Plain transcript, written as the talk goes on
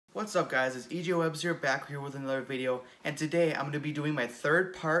What's up guys, it's EJ Webbs here, back here with another video, and today I'm going to be doing my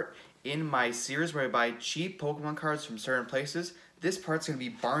third part in my series where I buy cheap Pokemon cards from certain places. This part's going to be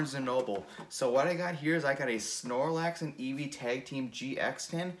Barnes & Noble. So what I got here is I got a Snorlax and Eevee Tag Team GX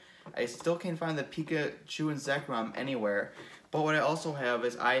tin. I still can't find the Pikachu and Zekrom anywhere, but what I also have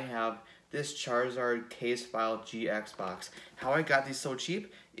is I have this Charizard Case File GX box. How I got these so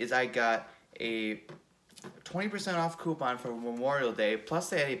cheap is I got a 20% off coupon for Memorial Day,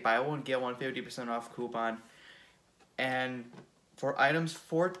 plus they had a buy one get one 50% off coupon, and for items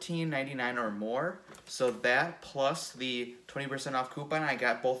 $14.99 or more. So that plus the 20% off coupon, I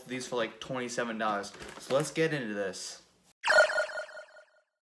got both of these for like $27. So let's get into this.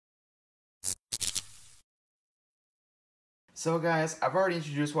 So guys, I've already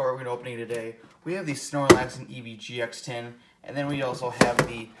introduced what we're going to be opening today. We have the Snorlax and Eevee GX tin, and then we also have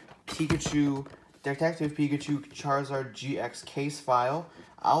the Detective Pikachu Charizard GX case file.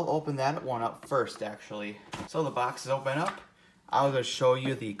 I'll open that one up first, actually. So the box is open up. I'll just show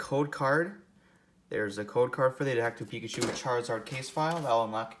you the code card. There's a code card for the Detective Pikachu Charizard case file. That'll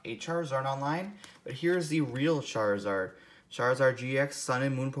unlock a Charizard online. But here's the real Charizard. Charizard GX Sun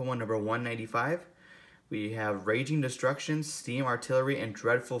and Moon Pokemon number 195. We have Raging Destruction, Steam Artillery, and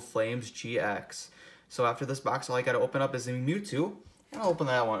Dreadful Flames GX. So after this box, all I gotta open up is the Mewtwo. And I'll open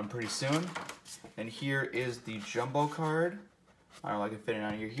that one pretty soon. And here is the jumbo card. I don't know if I can fit it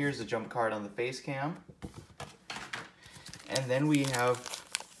on here. Here's the jump card on the face cam. And then we have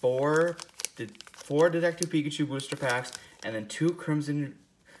four Detective Pikachu booster packs, and then two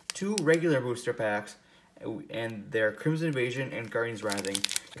regular booster packs, and they're Crimson Invasion and Guardians Rising.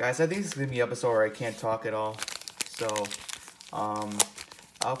 Guys, I think this is gonna be an episode where I can't talk at all. So,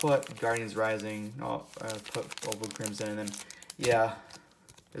 I'll put Guardians Rising. I'll put Opal Crimson, and then yeah.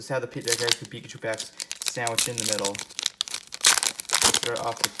 Just have the Detective Pikachu packs sandwiched in the middle. Start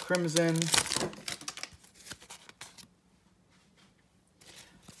off with Crimson.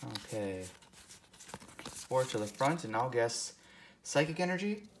 Okay. 4 to the front, and I'll guess Psychic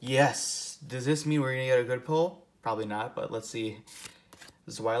Energy? Yes! Does this mean we're gonna get a good pull? Probably not, but let's see.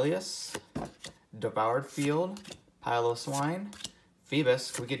 Zweilious, Devoured Field, Piloswine,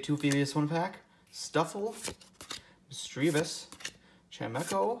 Phoebus. Can we get two Phoebus one pack? Stuffle, Mischievous,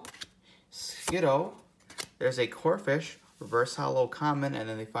 Chameco, Skiddo, there's a Corphish, Reverse Hollow Common, and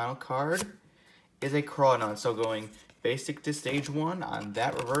then the final card is a Crawdon. So going basic to stage 1 on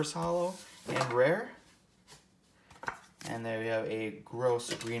that Reverse Hollow and rare. And there we have a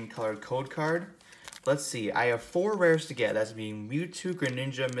gross green colored code card. Let's see, I have 4 rares to get. That's being Mewtwo,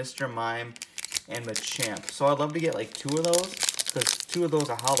 Greninja, Mr. Mime, and Machamp. So I'd love to get like 2 of those, because 2 of those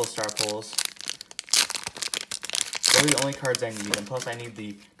are Hollow Star pulls. Those are the only cards I need, and plus I need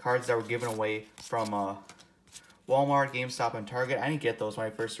the cards that were given away from Walmart, GameStop, and Target. I didn't get those when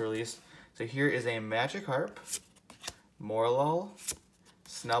I first released. So here is a Magikarp, Morlul,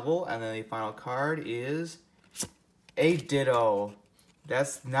 Snubbull, and then the final card is a Ditto.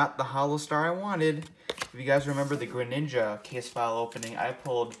 That's not the Hollow Star I wanted. If you guys remember the Greninja case file opening, I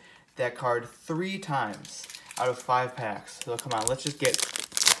pulled that card 3 times out of 5 packs. So come on, let's just get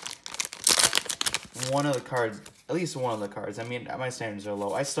one of the cards, at least one of the cards. I mean, my standards are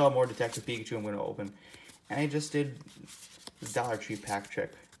low. I still have more Detective Pikachu I'm going to open. And I just did the Dollar Tree pack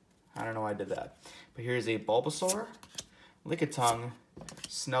trick. I don't know why I did that. But here's a Bulbasaur, Lickitung,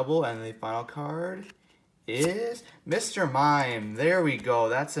 Snubbull, and the final card is Mr. Mime. There we go.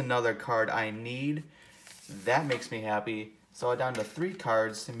 That's another card I need. That makes me happy. So I'm down to 3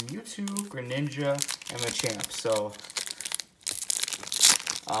 cards, Mewtwo, Greninja, and Machamp. So,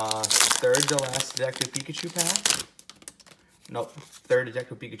 third to last Detective Pikachu pack. Nope, third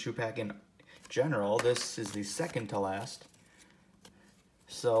Detective Pikachu pack in general. This is the second to last.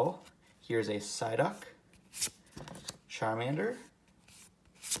 So, here's a Psyduck, Charmander,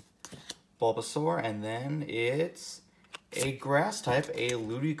 Bulbasaur, and then it's a Grass type, a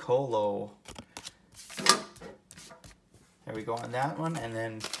Ludicolo. There we go on that one, and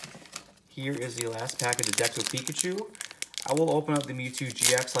then here is the last pack of Detective Pikachu. I will open up the Mewtwo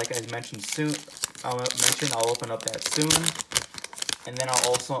GX like I mentioned soon. I'll open up that soon. And then I'll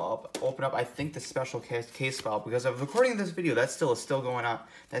also open up, I think, the special case file, because of recording this video, that sale is still going on.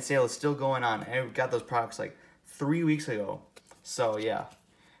 That sale is still going on. And I got those products like 3 weeks ago. So yeah,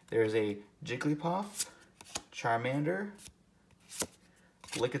 there's a Jigglypuff, Charmander,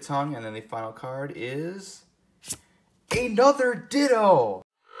 Lickitung, and then the final card is another Ditto.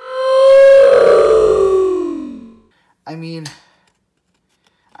 I mean,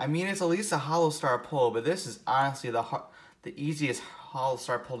 it's at least a Hollow Star pull, but this is honestly the easiest Hollow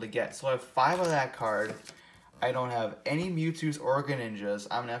Star pull to get. So I have 5 of that card. I don't have any Mewtwo's or Greninjas.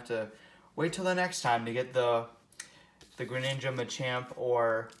 I'm gonna have to wait till the next time to get the Greninja, Machamp,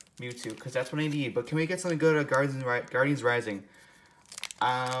 or Mewtwo, because that's what I need. But can we get something good at Guardians Rising?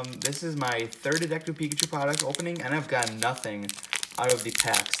 This is my third Detective Pikachu product opening, and I've gotten nothing out of the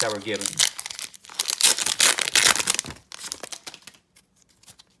packs that were given.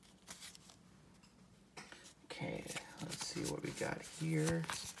 Okay, let's see what we got here.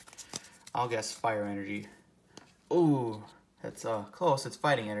 I'll guess Fire Energy. Ooh, that's close. It's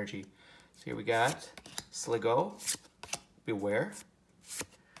Fighting Energy. So here we got Sligo, Beware,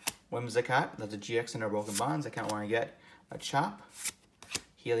 Whimsicott, that's a GX in our Broken Bonds. I kind of want to get a Chop,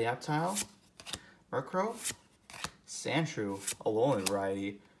 Helioptile, Murkrow, Sandshrew, a Alolan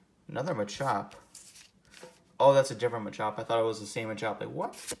variety, another Machop. Oh, that's a different Machop. I thought it was the same Machop. Like,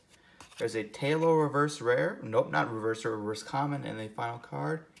 what? There's a Tailo reverse rare. Nope, not reverse or reverse common. And the final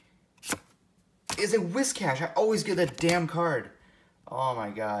card is a Whiscash. I always get that damn card. Oh my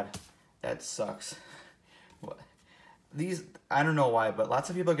god. That sucks. These, I don't know why, but lots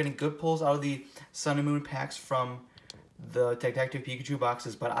of people are getting good pulls out of the Sun and Moon packs from the Detective Pikachu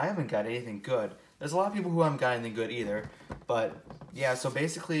boxes, but I haven't got anything good. There's a lot of people who haven't got anything good either. But yeah, so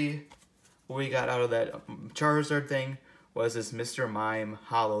basically what we got out of that Charizard thing was this Mr. Mime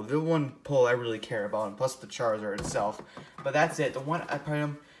Hollow. The one pull I really care about, and plus the Charizard itself. But that's it. The one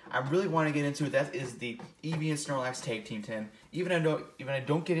item I really want to get into, that is the Eevee and Snorlax Tag Team Tin. Even I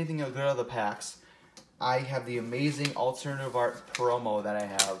don't get anything good out of the packs, I have the amazing alternative art promo that I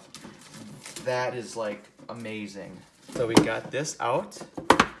have. That is like amazing. So we got this out.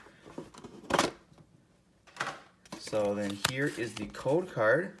 So then here is the code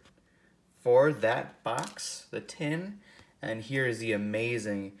card for that box, the tin. And here is the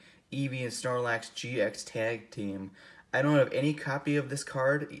amazing Eevee and Snorlax GX Tag Team. I don't have any copy of this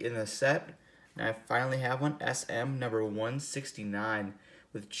card in the set, and I finally have one, SM number 169,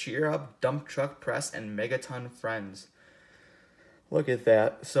 with Cheer Up, Dump Truck Press, and Megaton Friends. Look at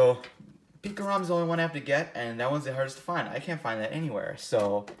that. So, Picarom's the only one I have to get, and that one's the hardest to find. I can't find that anywhere,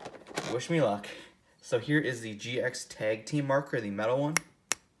 so wish me luck. So here is the GX Tag Team marker, the metal one.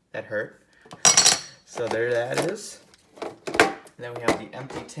 That hurt. So there that is. Then we have the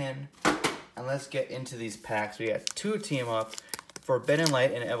empty tin. And let's get into these packs. We got two team up, Forbidden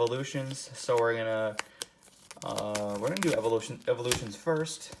Light and Evolutions. So we're gonna do Evolutions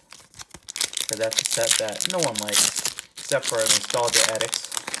first, because that's a set that no one likes except for nostalgia addicts.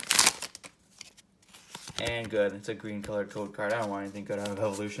 And good, it's a green colored code card. I don't want anything good out of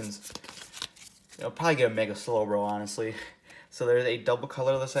Evolutions. I'll probably get a Mega Slowbro, honestly. So there's a double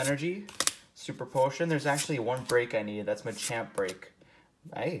colorless energy, Super Potion. There's actually one break I need. That's Machamp break.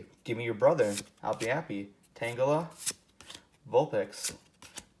 Hey, give me your brother. I'll be happy. Tangela, Vulpix,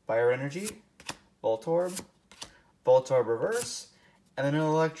 Fire Energy, Voltorb, Voltorb Reverse, and then an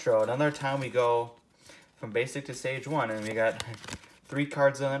Electro. Another time we go from basic to stage 1, and we got 3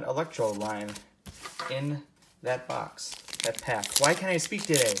 cards on an Electro line in that box, that pack. Why can't I speak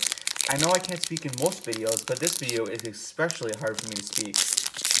today? I know I can't speak in most videos, but this video is especially hard for me to speak.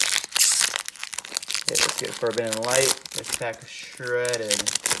 Okay, let's get Forbidden Light. This pack is shredded.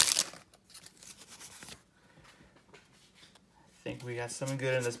 I think we got something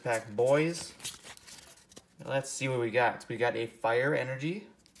good in this pack, boys. Let's see what we got. We got a Fire Energy,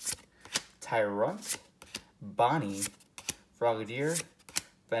 Tyrunt, Bonnie, Frogadier,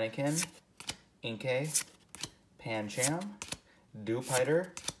 Fennekin, Inkay, Pancham, Dewpider,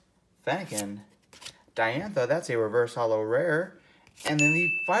 Fennekin, Diantha, that's a reverse hollow rare, and then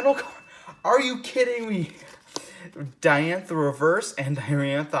the final card. Are you kidding me? Diantha reverse and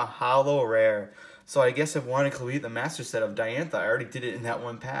Diantha hollow rare. So I guess if I want to complete the master set of Diantha, I already did it in that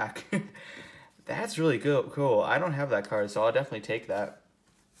one pack. That's really cool. I don't have that card, so I'll definitely take that.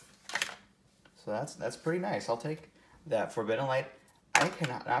 So that's pretty nice. I'll take that. Forbidden Light. I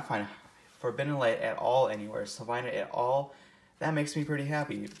cannot not find Forbidden Light at all anywhere. So find it at all. That makes me pretty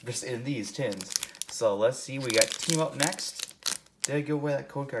happy, just in these tins. So let's see. We got Team Up next. Did I give away that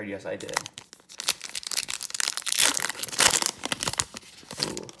code card? Yes, I did.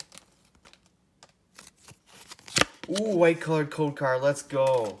 Ooh, white colored code card. Let's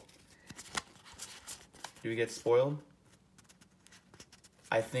go. Do we get spoiled?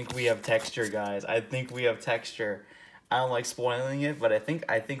 I think we have texture, guys. I think we have texture. I don't like spoiling it, but I think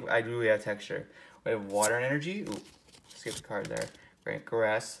I do have texture. We have Water and Energy. Ooh, skip the card there. Great.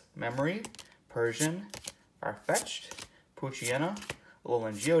 Grass Memory, Persian, Farfetch'd, Poochyena,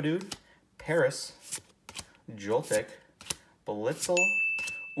 Alolan Geodude, Paris, Joltik, Blitzel.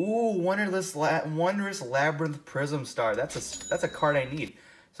 Ooh, Wondrous Labyrinth Prism Star. That's a card I need.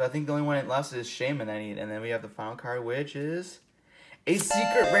 So I think the only one left is Shaman I need. And then we have the final card, which is a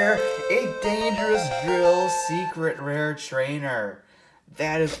secret rare, a Dangerous Drill secret rare trainer.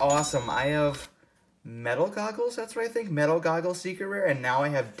 That is awesome. I have Metal Goggles, that's what I think. Metal Goggles secret rare, and now I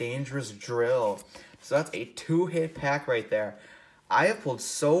have Dangerous Drill. So that's a 2-hit pack right there. I have pulled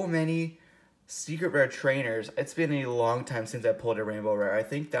so many secret rare trainers. It's been a long time since I pulled a rainbow rare. I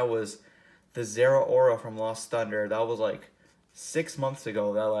think that was the Zero Aura from Lost Thunder. That was like 6 months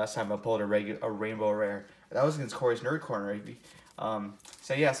ago, that last time I pulled a rainbow rare. That was against Corey's Nerd Corner.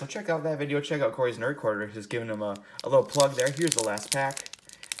 So yeah, so check out that video. Check out Corey's Nerd Corner. Just giving him a little plug there. Here's the last pack.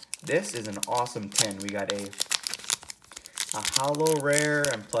 This is an awesome tin. We got a holo rare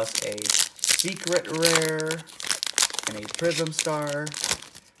and plus a secret rare and a prism star.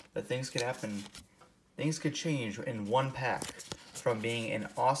 But things could happen. Things could change in one pack from being an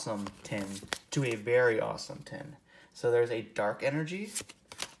awesome tin to a very awesome tin. So there's a Dark Energy,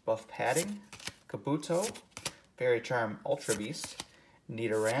 Buff Padding, Kabuto, Fairy Charm Ultra Beast,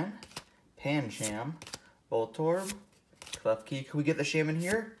 Nidoran, Pancham, Voltorb, Klefki. Can we get the Shaman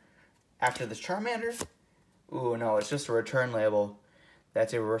here? After this Charmander? Ooh, no, it's just a return label.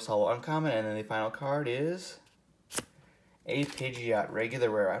 That's a reverse holo uncommon, and then the final card is a Pidgeot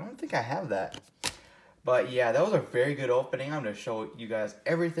regular rare. I don't think I have that. But yeah, that was a very good opening. I'm going to show you guys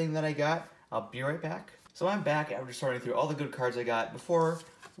everything that I got. I'll be right back. So I'm back after sorting through all the good cards I got. Before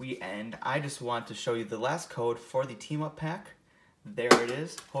we end, I just want to show you the last code for the Team Up pack. There it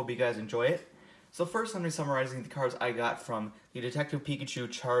is. Hope you guys enjoy it. So first, I'm going to be summarizing the cards I got from the Detective Pikachu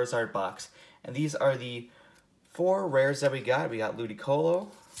Charizard box. And these are the 4 rares that we got. We got Ludicolo,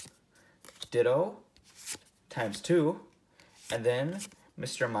 Ditto, ×2, and then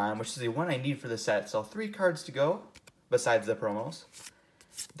Mr. Mime, which is the one I need for the set. So 3 cards to go, besides the promos.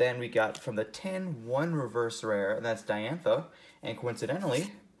 Then we got from the tin 1 reverse rare, and that's Diantha. And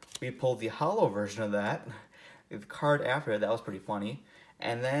coincidentally, we pulled the holo version of that. The card after it, that was pretty funny.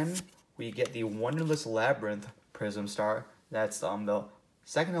 And then we get the Wonderless Labyrinth Prism Star. That's the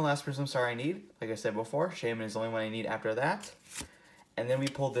second to last Prism Star I need. Like I said before, Shaman is the only one I need after that. And then we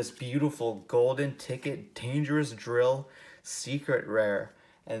pulled this beautiful Golden Ticket Dangerous Drill secret rare.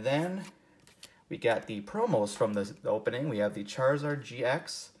 And then we got the promos from the opening. We have the Charizard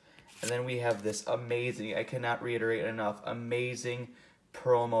GX. And then we have this amazing, I cannot reiterate enough, amazing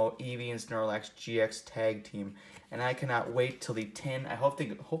promo Eevee and Snorlax GX tag team. And I cannot wait till the 10,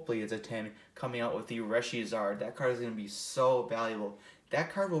 hopefully it's a 10, coming out with the Reshizard. That card is going to be so valuable.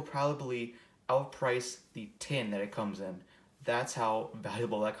 That card will probably outprice the 10 that it comes in. That's how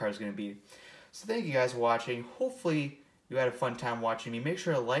valuable that card is going to be. So thank you guys for watching. Hopefully you had a fun time watching me. Make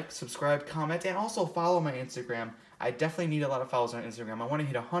sure to like, subscribe, comment, and also follow my Instagram. I definitely need a lot of followers on Instagram. I want to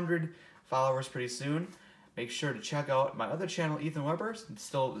hit 100 followers pretty soon. Make sure to check out my other channel, Ethan Weber.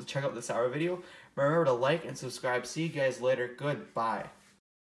 Still check out this hour video. Remember to like and subscribe. See you guys later. Goodbye.